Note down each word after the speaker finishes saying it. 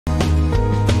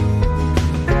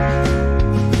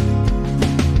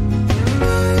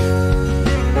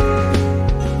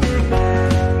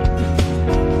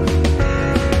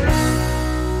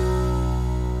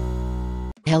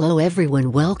Hello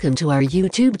everyone, welcome to our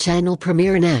YouTube channel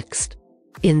Premiere Next.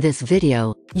 In this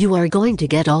video, you are going to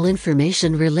get all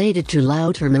information related to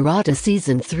Otra Mirada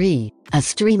Season 3, a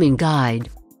streaming guide.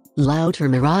 Otra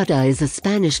Mirada is a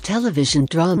Spanish television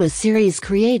drama series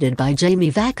created by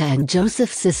Jamie Vaca and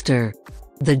Joseph Sister.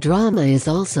 The drama is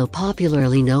also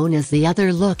popularly known as The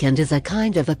Other Look and is a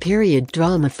kind of a period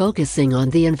drama focusing on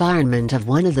the environment of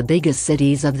one of the biggest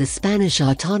cities of the Spanish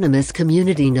autonomous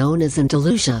community known as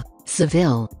Andalusia,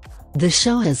 Seville. The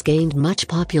show has gained much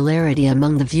popularity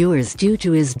among the viewers due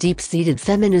to its deep-seated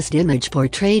feminist image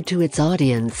portrayed to its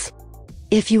audience.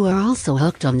 If you are also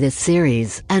hooked on this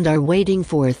series and are waiting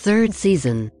for a third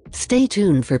season, stay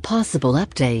tuned for possible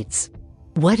updates.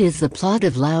 What is the plot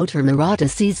of Otra Mirada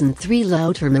Season 3?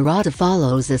 Otra Mirada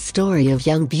follows a story of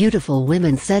young beautiful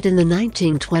women set in the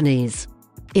 1920s.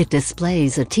 It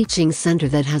displays a teaching center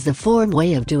that has a formal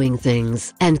way of doing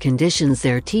things and conditions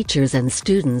their teachers and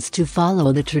students to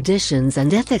follow the traditions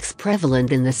and ethics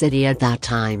prevalent in the city at that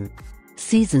time.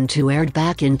 Season 2 aired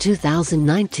back in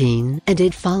 2019 and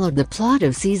it followed the plot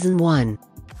of Season 1.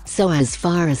 So as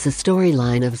far as the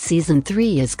storyline of Season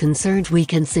 3 is concerned, we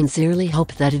can sincerely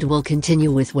hope that it will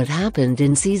continue with what happened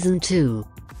in Season 2.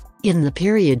 In the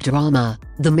period drama,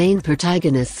 the main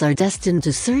protagonists are destined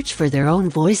to search for their own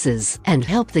voices and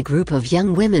help the group of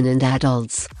young women and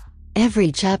adults.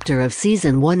 Every chapter of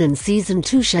Season 1 and Season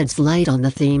 2 sheds light on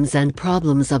the themes and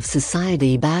problems of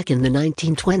society back in the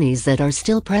 1920s that are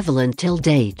still prevalent till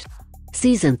date.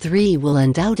 Season 3 will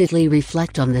undoubtedly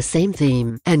reflect on the same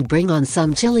theme and bring on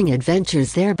some chilling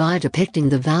adventures, thereby depicting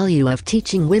the value of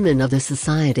teaching women of the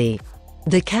society.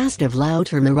 The cast of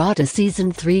Otra Mirada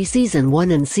Season 3, Season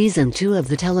 1 and Season 2 of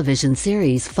the television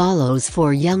series follows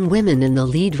 4 young women in the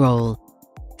lead role.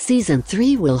 Season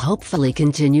 3 will hopefully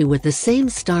continue with the same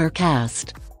star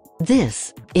cast.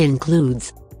 This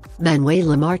includes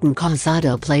Manuela Martin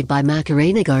Casado, played by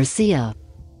Macarena Garcia;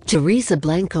 Teresa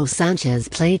Blanco Sanchez,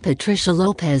 played Patricia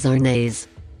López Arnaiz;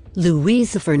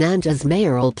 Luisa Fernandez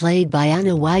Mayoral, played by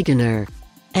Ana Wagner;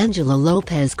 Angela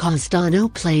Lopez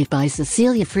Costano, played by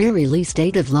Cecilia Freire. Release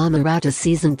date of La Mirada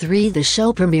Season 3. The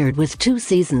show premiered with 2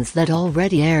 seasons that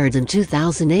already aired in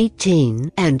 2018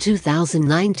 and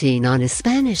 2019 on a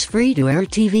Spanish free-to-air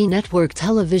TV network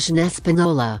Televisión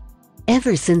Española.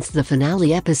 Ever since the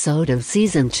finale episode of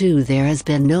Season 2, there has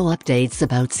been no updates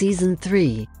about Season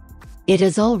 3. It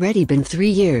has already been 3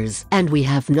 years, and we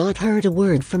have not heard a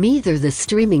word from either the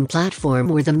streaming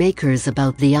platform or the makers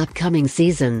about the upcoming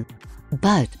season.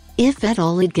 But, if at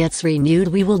all it gets renewed,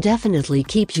 we will definitely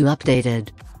keep you updated.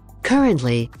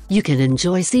 Currently, you can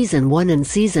enjoy Season 1 and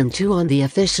Season 2 on the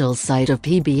official site of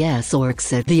PBS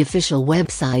Orxat, the official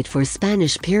website for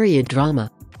Spanish period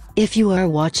drama. If you are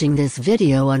watching this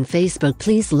video on Facebook,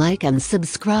 please like and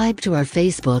subscribe to our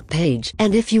Facebook page.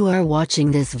 And if you are watching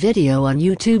this video on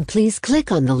YouTube, please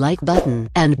click on the like button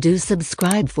and do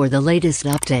subscribe for the latest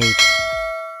update.